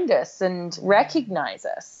and find us and recognize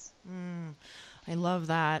us. I love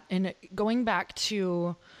that. And going back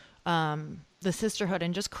to the sisterhood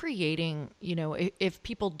and just creating, you know, if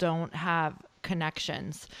people don't have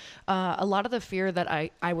connections, a lot of the fear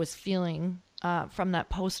that I was feeling from that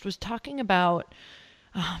post was talking about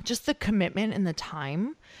just the commitment and the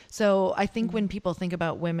time. So I think when people think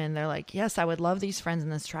about women, they're like, yes, I would love these friends in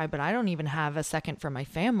this tribe, but I don't even have a second for my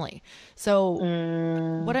family. So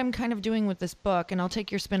what I'm kind of doing with this book, and I'll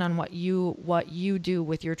take your spin on what you do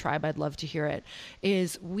with your tribe, I'd love to hear it,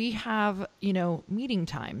 is we have, you know, meeting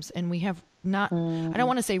times, and we have not, I don't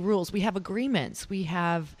want to say rules. We have agreements. We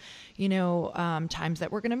have, you know, times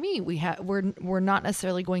that we're going to meet. We're not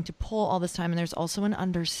necessarily going to pull all this time. And there's also an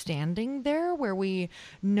understanding there where we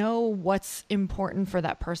know what's important for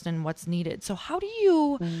that person, what's needed. So how do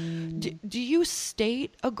you, do you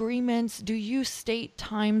state agreements? Do you state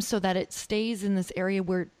times so that it stays in this area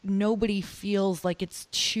where nobody feels like it's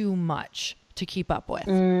too much to keep up with?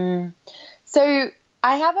 So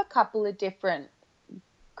I have a couple of different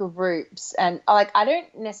groups, and like I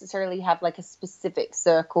don't necessarily have like a specific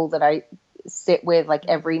circle that I sit with like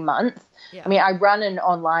every month. I mean, I run an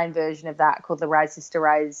online version of that called the Rise Sister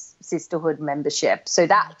Rise Sisterhood membership, so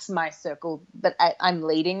that's my circle, but I'm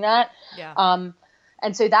leading that. And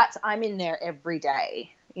so I'm in there every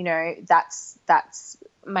day, you know. That's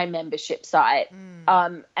my membership site.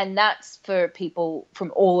 And that's for people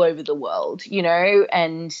from all over the world, you know,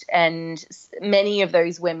 and many of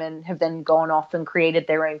those women have then gone off and created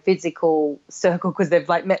their own physical circle because they've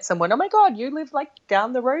like met someone, oh my God, you live like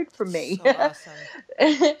down the road from me. So awesome.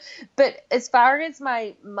 But as far as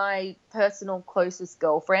my personal closest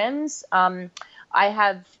girlfriends, I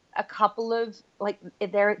have a couple of like,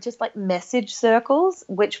 they're just like message circles,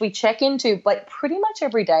 which we check into like pretty much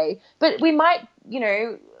every day, but we might, you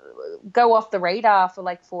know, go off the radar for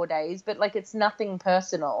like 4 days, but like it's nothing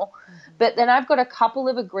personal. But then I've got a couple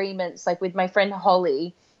of agreements, like with my friend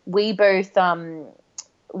Holly, we both do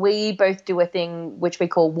a thing which we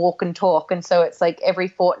call walk and talk. And so it's like every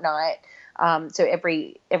fortnight, so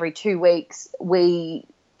every 2 weeks we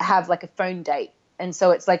have like a phone date. And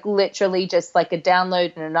so it's like literally just like a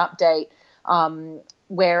download and an update, and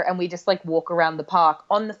we just like walk around the park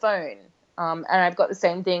on the phone. And I've got the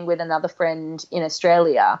same thing with another friend in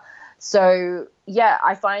Australia. So yeah,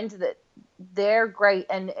 I find that they're great,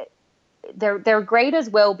 and they're great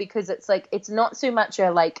as well because it's like, it's not so much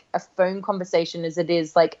a phone conversation as it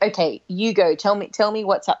is like, okay, you go, tell me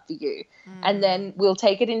what's up for you. And then we'll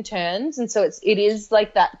take it in turns. And so it is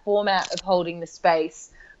like that format of holding the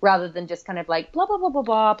space rather than just kind of like blah, blah, blah, blah,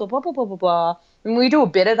 blah, blah, blah, blah, blah, blah, blah. And we do a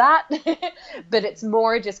bit of that, but it's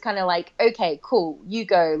more just kind of like, okay, cool, you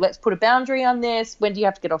go, let's put a boundary on this. When do you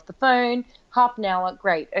have to get off the phone? Half an hour.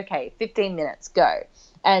 Great. Okay. 15 minutes, go.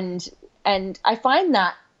 And I find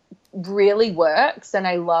that really works. And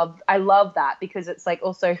I love that because it's like,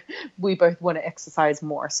 also we both want to exercise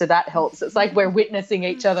more. So that helps. It's like we're witnessing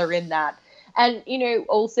each other in that. And, you know,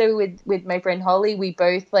 also with my friend Holly, we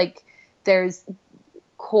both like, there's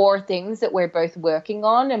core things that we're both working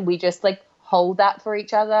on, and we just like hold that for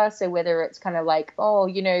each other. So whether it's kind of like, oh,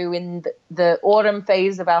 you know, in the autumn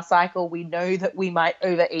phase of our cycle, we know that we might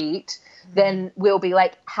overeat, then we'll be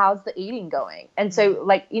like, how's the eating going? And so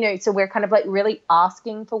like, you know, so we're kind of like really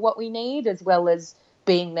asking for what we need as well as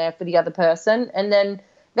being there for the other person. And then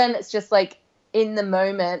it's just like in the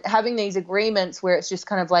moment having these agreements where it's just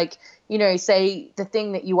kind of like, you know, say the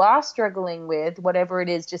thing that you are struggling with, whatever it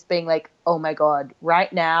is, just being like, oh my God,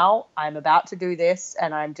 right now I'm about to do this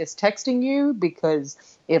and I'm just texting you because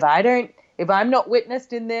if I'm not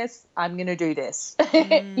witnessed in this, I'm going to do this,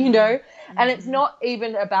 you know? And it's not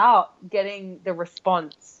even about getting the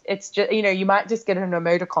response. It's just, you know, you might just get an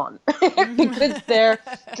emoticon because they're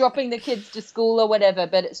dropping the kids to school or whatever,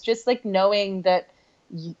 but it's just like knowing that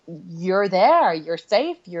you're there, you're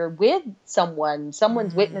safe, you're with someone's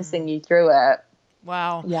witnessing you through it.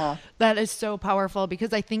 Wow. Yeah. That is so powerful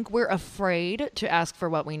because I think we're afraid to ask for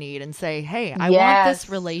what we need and say, hey, I want this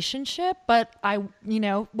relationship, but you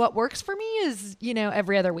know, what works for me is, you know,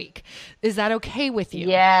 every other week. Is that okay with you?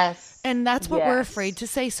 Yes. And that's what we're afraid to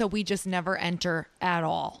say. So we just never enter at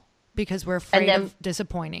all because we're afraid of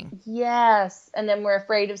disappointing. Yes. And then we're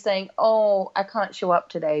afraid of saying, oh, I can't show up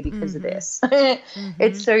today because of this.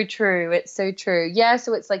 It's so true. It's so true. Yeah.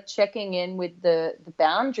 So it's like checking in with the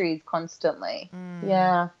boundaries constantly.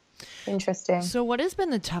 Yeah. Interesting. So what has been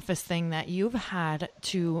the toughest thing that you've had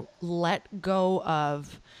to let go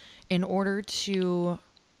of in order to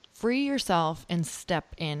free yourself and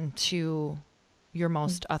step into your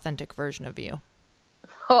most authentic version of you?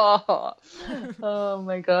 Oh, oh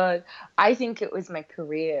my God. I think it was my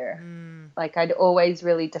career. Like I'd always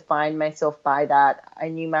really defined myself by that. I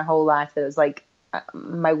knew my whole life that it was like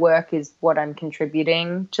my work is what I'm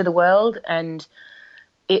contributing to the world. And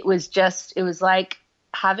it was like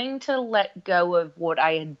having to let go of what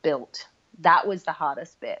I had built. That was the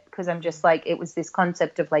hardest bit, because I'm just like, it was this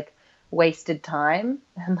concept of like wasted time.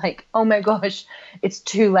 And like, oh my gosh, it's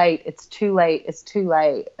too late. It's too late. It's too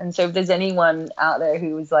late. And so if there's anyone out there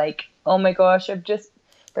who was like, oh my gosh, I've just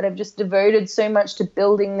devoted so much to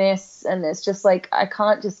building this, and it's just like, I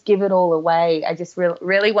can't just give it all away. I just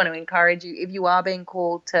really want to encourage you, if you are being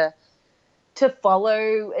called to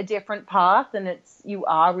follow a different path, and you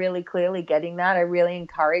are really clearly getting that, I really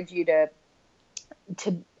encourage you to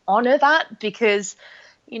honor that, because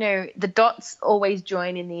the dots always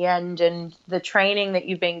join in the end, and the training that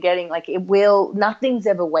you've been getting, like nothing's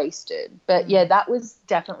ever wasted. But yeah, that was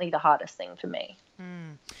definitely the hardest thing for me.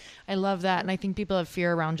 I love that. And I think people have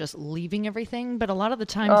fear around just leaving everything, but a lot of the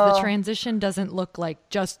times the transition doesn't look like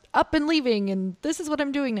just up and leaving and this is what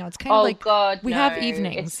I'm doing now. It's kind of like, God, we no. have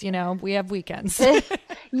evenings, we have weekends.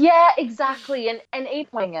 Yeah, exactly. And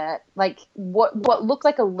even it, like what looked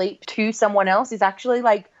like a leap to someone else is actually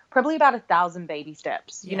like probably about 1,000 baby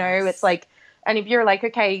steps. Yes. It's like, and if you're like,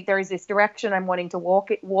 okay, there is this direction I'm wanting to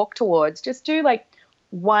walk towards, just do like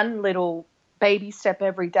one little baby step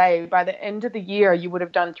every day. By the end of the year, you would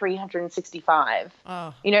have done 365.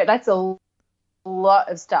 Oh. That's a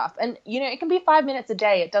lot of stuff. And, it can be 5 minutes a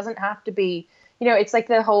day. It doesn't have to be, it's like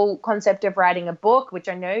the whole concept of writing a book, which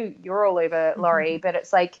I know you're all over, Laurie, but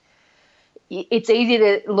it's like, it's easy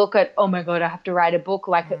to look at, oh my God, I have to write a book.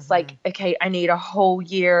 Like it's like, okay, I need a whole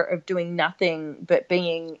year of doing nothing but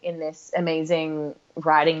being in this amazing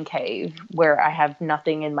writing cave where I have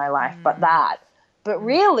nothing in my life but that. But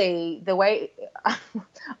really, the way,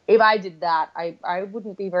 if I did that, I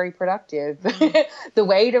wouldn't be very productive. The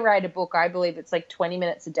way to write a book, I believe it's like 20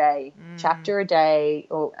 minutes a day, chapter a day,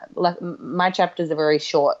 or like my chapters are very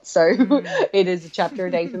short. So it is a chapter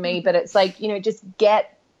a day for me. But it's like, just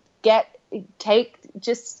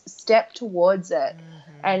just step towards it.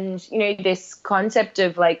 And, this concept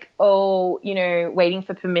of like, waiting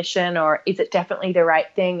for permission, or is it definitely the right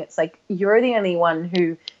thing? It's like, you're the only one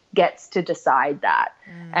who gets to decide that.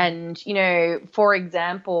 And, for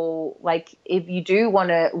example, like if you do want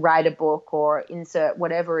to write a book or insert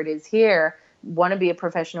whatever it is here, want to be a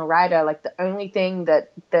professional writer, like the only thing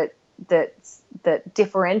that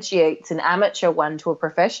differentiates an amateur one to a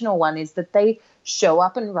professional one is that they show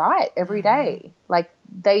up and write every day. Like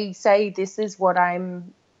they say, this is what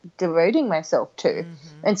I'm devoting myself to.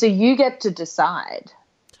 And so you get to decide.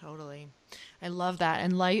 Totally. I love that.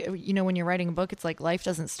 And life, when you're writing a book, it's like life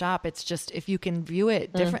doesn't stop. It's just, if you can view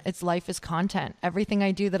it different, it's life is content. Everything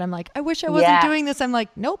I do that I'm like, I wish I wasn't doing this. I'm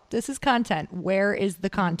like, nope, this is content. Where is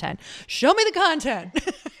the content? Show me the content.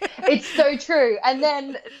 It's so true. And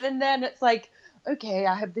then it's like, okay,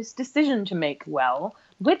 I have this decision to make. Well,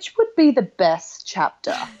 which would be the best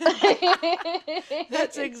chapter?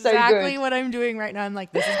 That's exactly what I'm doing right now. I'm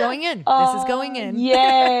like, this is going in. This is going in.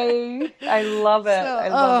 Yay. I love it. I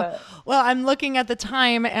love it. Well, I'm looking at the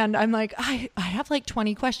time and I'm like, I have like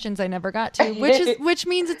 20 questions I never got to, which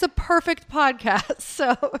means it's a perfect podcast.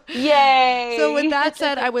 So yay. So with that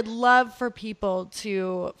said, I would love for people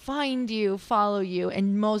to find you, follow you,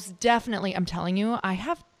 and most definitely, I'm telling you, I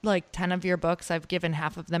have like 10 of your books. I've given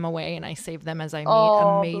half of them away and I save them as I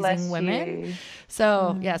meet amazing women. You.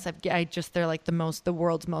 So yes, they're like the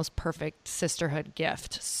world's most perfect sisterhood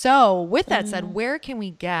gift. So with that said, where can we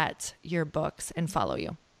get your books and follow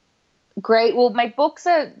you? Great. Well, my books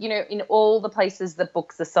are, in all the places that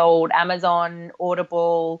books are sold, Amazon,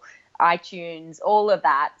 Audible, iTunes, all of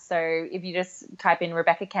that. So if you just type in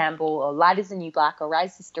Rebecca Campbell or Light is the New Black or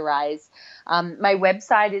Rise Sister Rise, my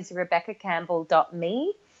website is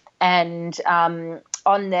rebeccacampbell.me. And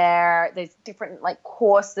on there's different like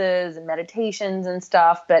courses and meditations and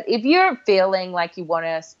stuff. But if you're feeling like you want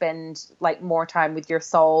to spend like more time with your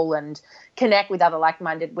soul and connect with other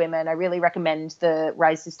like-minded women, I really recommend the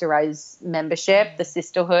Rise Sister Rise membership, the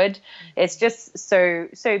sisterhood. It's just so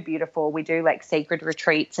beautiful. We do like sacred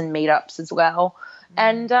retreats and meetups as well.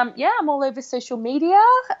 And I'm all over social media.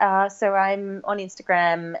 So I'm on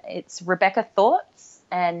Instagram. It's Rebecca Thoughts.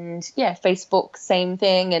 And Facebook, same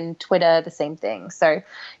thing, and Twitter, the same thing. So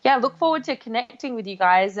look forward to connecting with you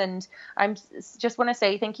guys. And I'm just want to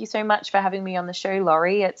say thank you so much for having me on the show,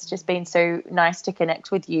 Laurie. It's just been so nice to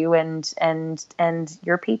connect with you and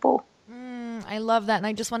your people. I love that. And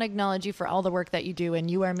I just want to acknowledge you for all the work that you do. And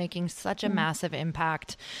you are making such a massive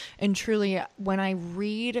impact. And truly, when I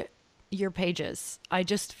read your pages, I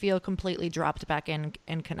just feel completely dropped back in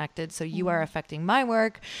and connected. So you are affecting my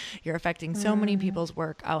work. You're affecting so many people's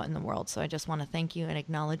work out in the world. So I just want to thank you and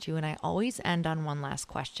acknowledge you. And I always end on one last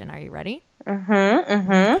question. Are you ready?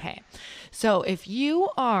 Okay. So if you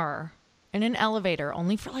are in an elevator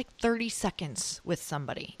only for like 30 seconds with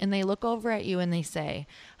somebody and they look over at you and they say,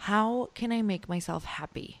 how can I make myself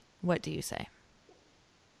happy? What do you say?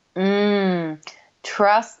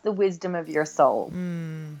 Trust the wisdom of your soul.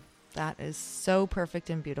 That is so perfect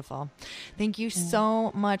and beautiful. Thank you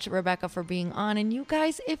so much, Rebecca, for being on. And you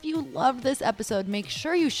guys, if you loved this episode, make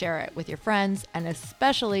sure you share it with your friends and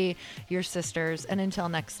especially your sisters. And until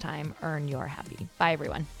next time, earn your happy. Bye,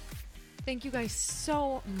 everyone. Thank you guys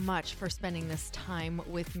so much for spending this time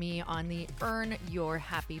with me on the Earn Your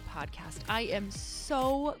Happy podcast. I am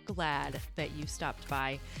so glad that you stopped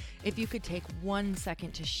by. If you could take 1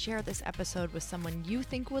 second to share this episode with someone you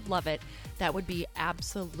think would love it, that would be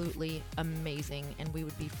absolutely amazing, and we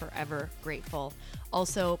would be forever grateful.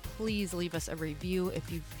 Also, please leave us a review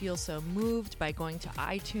if you feel so moved by going to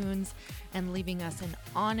iTunes and leaving us an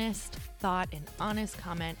honest thought, an honest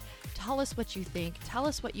comment. Tell us what you think. Tell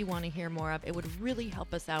us what you want to hear more of. It would really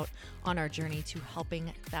help us out on our journey to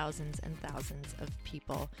helping thousands and thousands of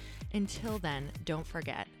people. Until then, don't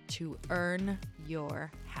forget to earn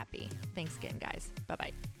your happy. Thanks again, guys.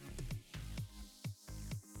 Bye-bye.